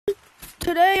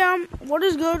Today, what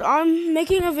is good? I'm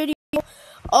making a video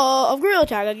of Gorilla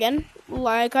Tag again,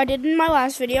 like I did in my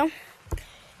last video.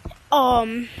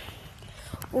 We're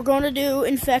going to do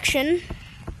infection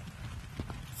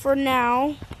for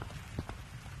now.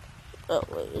 Oh,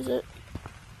 wait,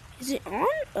 is it on?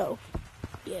 Oh,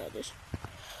 yeah, it is.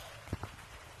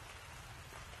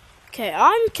 Okay,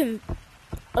 I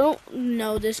don't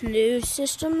know this new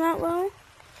system that well.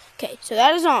 Okay, so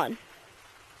that is on.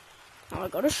 Now I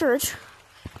go to search.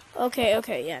 Okay,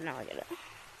 yeah, now I get it.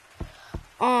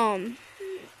 I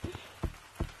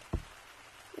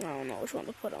don't know which one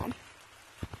to put on.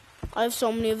 I have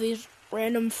so many of these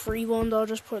random free ones, I'll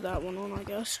just put that one on, I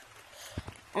guess.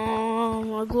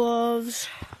 My gloves,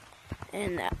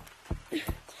 and that.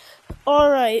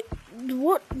 Alright,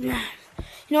 what, I'm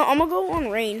gonna go on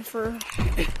rain for,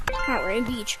 not rain,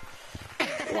 beach.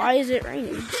 Why is it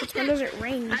raining? Since when does it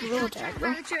rain with Gorilla Tag,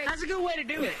 bro? That's a good way to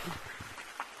do it.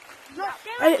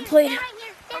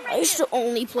 I used to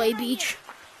only play beach.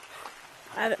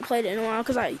 I haven't played it in a while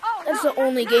because that's the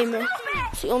only game,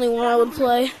 it's the only one I would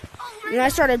play. And I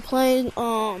started playing,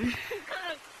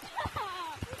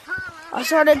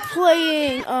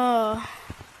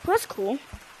 that's cool.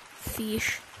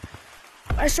 Fish.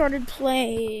 I started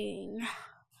playing,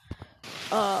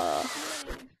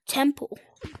 Temple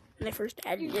when I first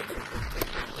added it.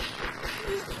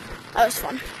 That was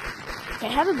fun. Okay,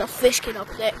 how did the fish get up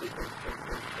there?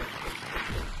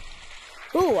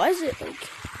 Oh, why is it like...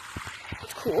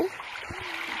 That's cool.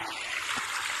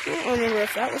 I don't remember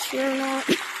if that was here or not.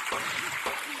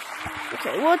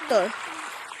 Okay, what the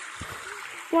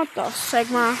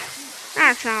Sigma?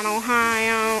 That's not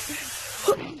Ohio.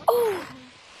 Oh!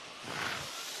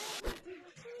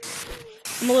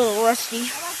 I'm a little rusty.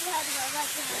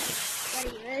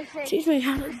 Teach me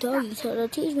how to dug each other.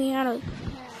 Teach me how to...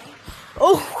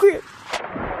 Oh, crap.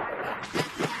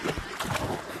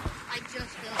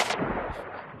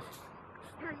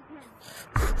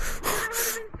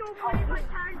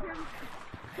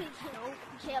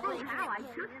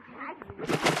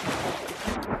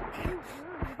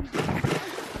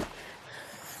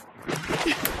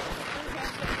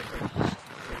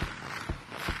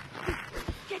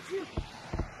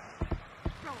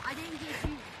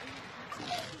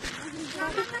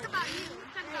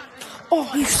 Oh,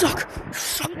 you suck.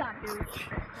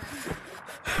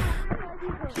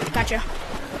 Gotcha.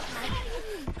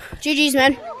 GG's,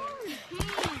 man.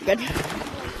 Good.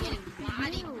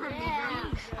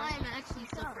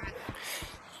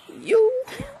 You.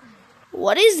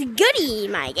 What is goody,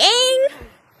 my gang?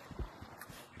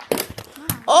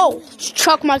 Oh,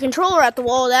 chuck my controller at the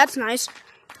wall. That's nice.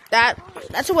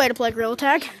 That's a way to play Gorilla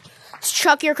Tag. Just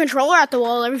chuck your controller at the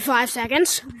wall every 5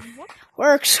 seconds.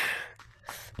 Works.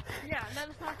 Yeah, that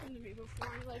has happened to me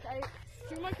before. Like, I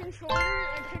threw my controller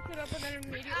and picked it up and then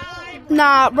immediately...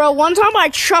 Nah, bro, one time I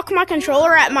chucked my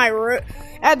controller at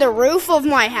the roof of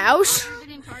my house,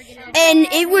 and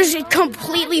it was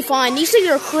completely fine. These things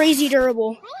are crazy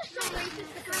durable.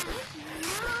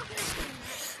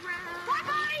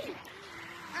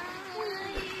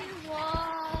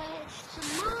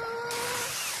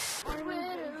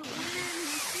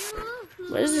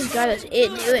 What is this guy that's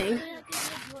doing?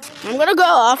 I'm gonna go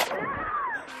off.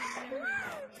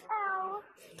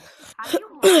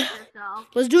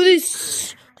 Let's do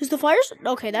this. Does the fires?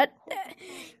 Okay, that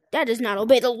does not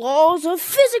obey the laws of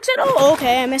physics at all.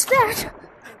 Okay, I missed that.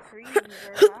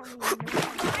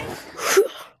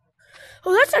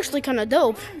 Oh, that's actually kind of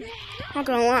dope. Not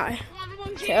gonna lie.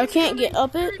 Okay, I can't get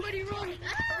up it.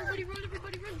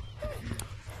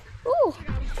 Ooh,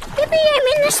 baby, I'm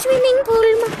in the swimming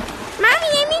pool. Mommy,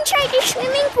 I'm inside the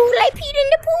swimming pool. I peed in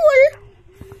the pool.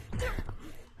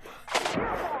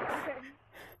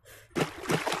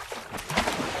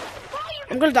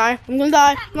 I'm gonna die. I'm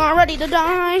not ready to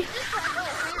die.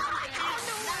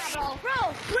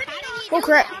 Oh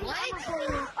crap.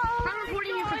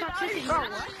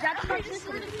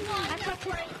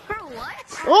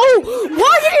 Oh,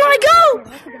 why didn't I go?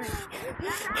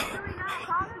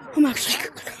 I'm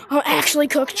actually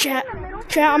cooked, chat.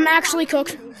 I'm actually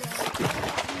cooked. Oh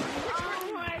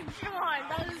my god,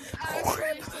 that is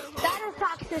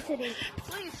toxicity.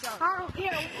 Please don't. I don't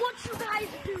care what you guys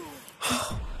do.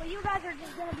 But you guys are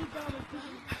just gonna be done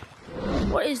with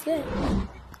me. What is that?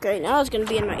 Okay, now it's gonna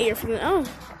be in my ear from the... Oh,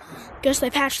 guess they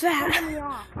patched that.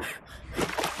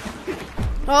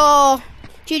 Oh,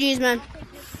 GG's, man.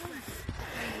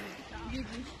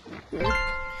 Even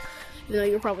though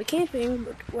you're probably camping,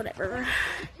 but whatever.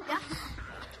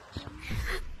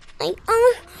 Like,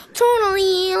 oh,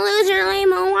 totally loser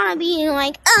lame, I wanna be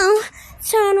like, oh,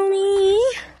 totally.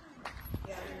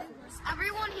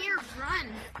 Everyone here run.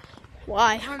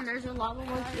 Why? There's a lava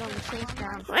monkey on the safe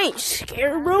down. I ain't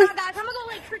scared, bro. Guys, I'm gonna go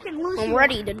like freaking Lucy. I'm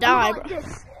ready to die, bro.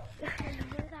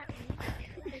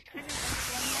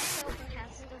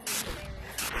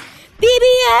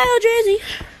 BBL Drizzy.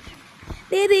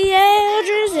 BBL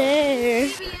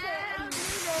Drizzy.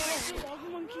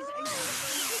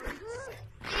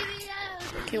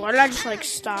 Okay, why did I just like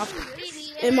stop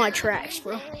in my tracks,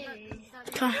 bro?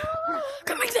 Can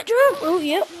make that jump. Oh,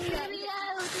 yep.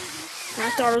 I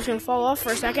thought I was gonna fall off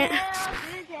for a second.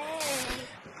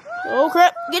 Oh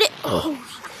crap! Get it! Oh.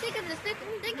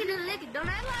 Don't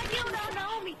act like you don't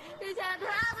know me. This time to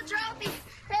have a trophy.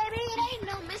 Baby, it ain't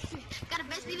no mystery. Got a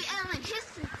best BBL in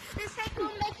history. This ain't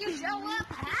gonna make you show up.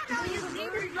 I know you see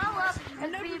this blow up.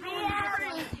 And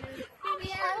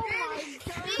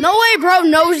No way, bro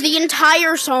knows the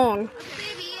entire song.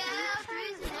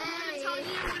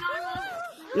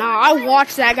 Nah, I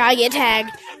watched that guy get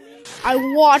tagged. I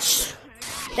watched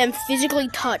them physically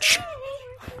touch.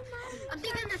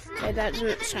 Okay, that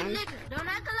doesn't sound. Don't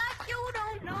act like you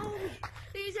don't know me.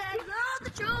 These hands love the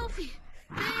trophy.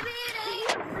 Baby, it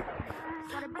ain't.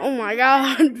 Oh my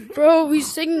god, bro,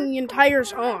 he's singing the entire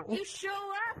song. You show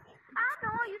up. I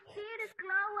know you see this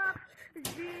glow up.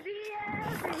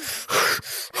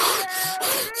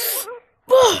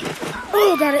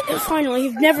 Oh, got it. Finally,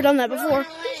 you've never done that before.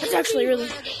 That's actually really.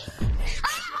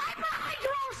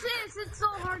 It's so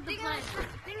hard to play. Act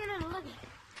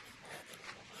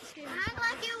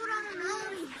like you don't know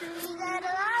me. You gotta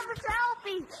love a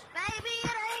selfie. Baby,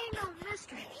 it ain't no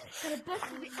mystery. Got a best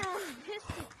BBL in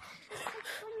history.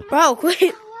 Bro,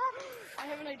 quit. I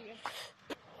have an idea.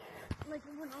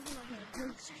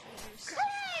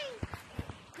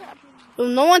 Well,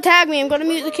 no one tag me. I'm gonna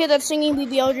mute the kid that's singing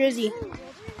BBL Drizzy.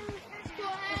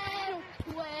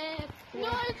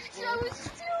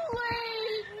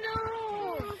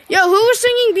 Yo, who was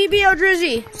singing BBL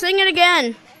Drizzy? Sing it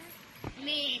again.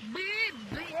 Me.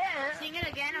 Sing it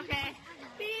again, okay?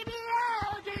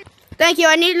 Thank you.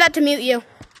 I needed that to mute you.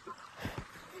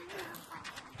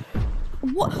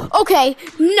 What? Okay,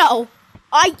 no.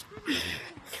 I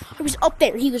was up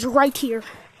there. He was right here.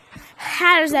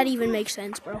 How does that even make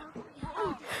sense, bro?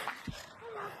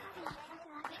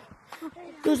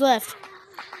 Who's left?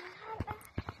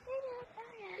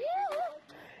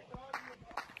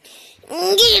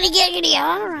 Giggity,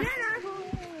 all right.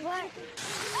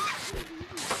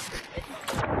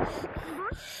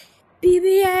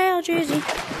 BBL Drizzy.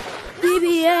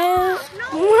 BBL.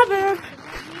 My bad.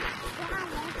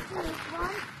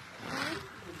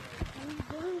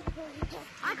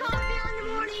 I call you in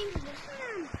the morning.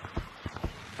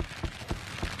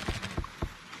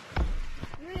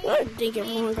 I think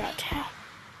everyone got tapped.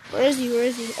 Where is he? Where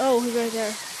is he? Oh, he's right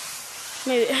there.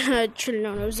 Maybe I should have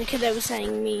known it was the kid that was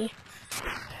saying me.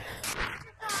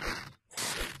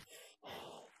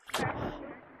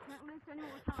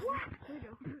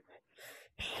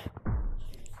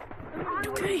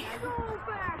 Okay.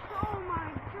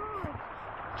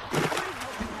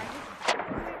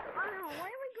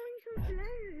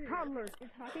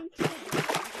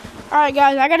 Alright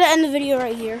guys, I gotta end the video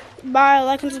right here. Bye,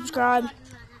 like and subscribe.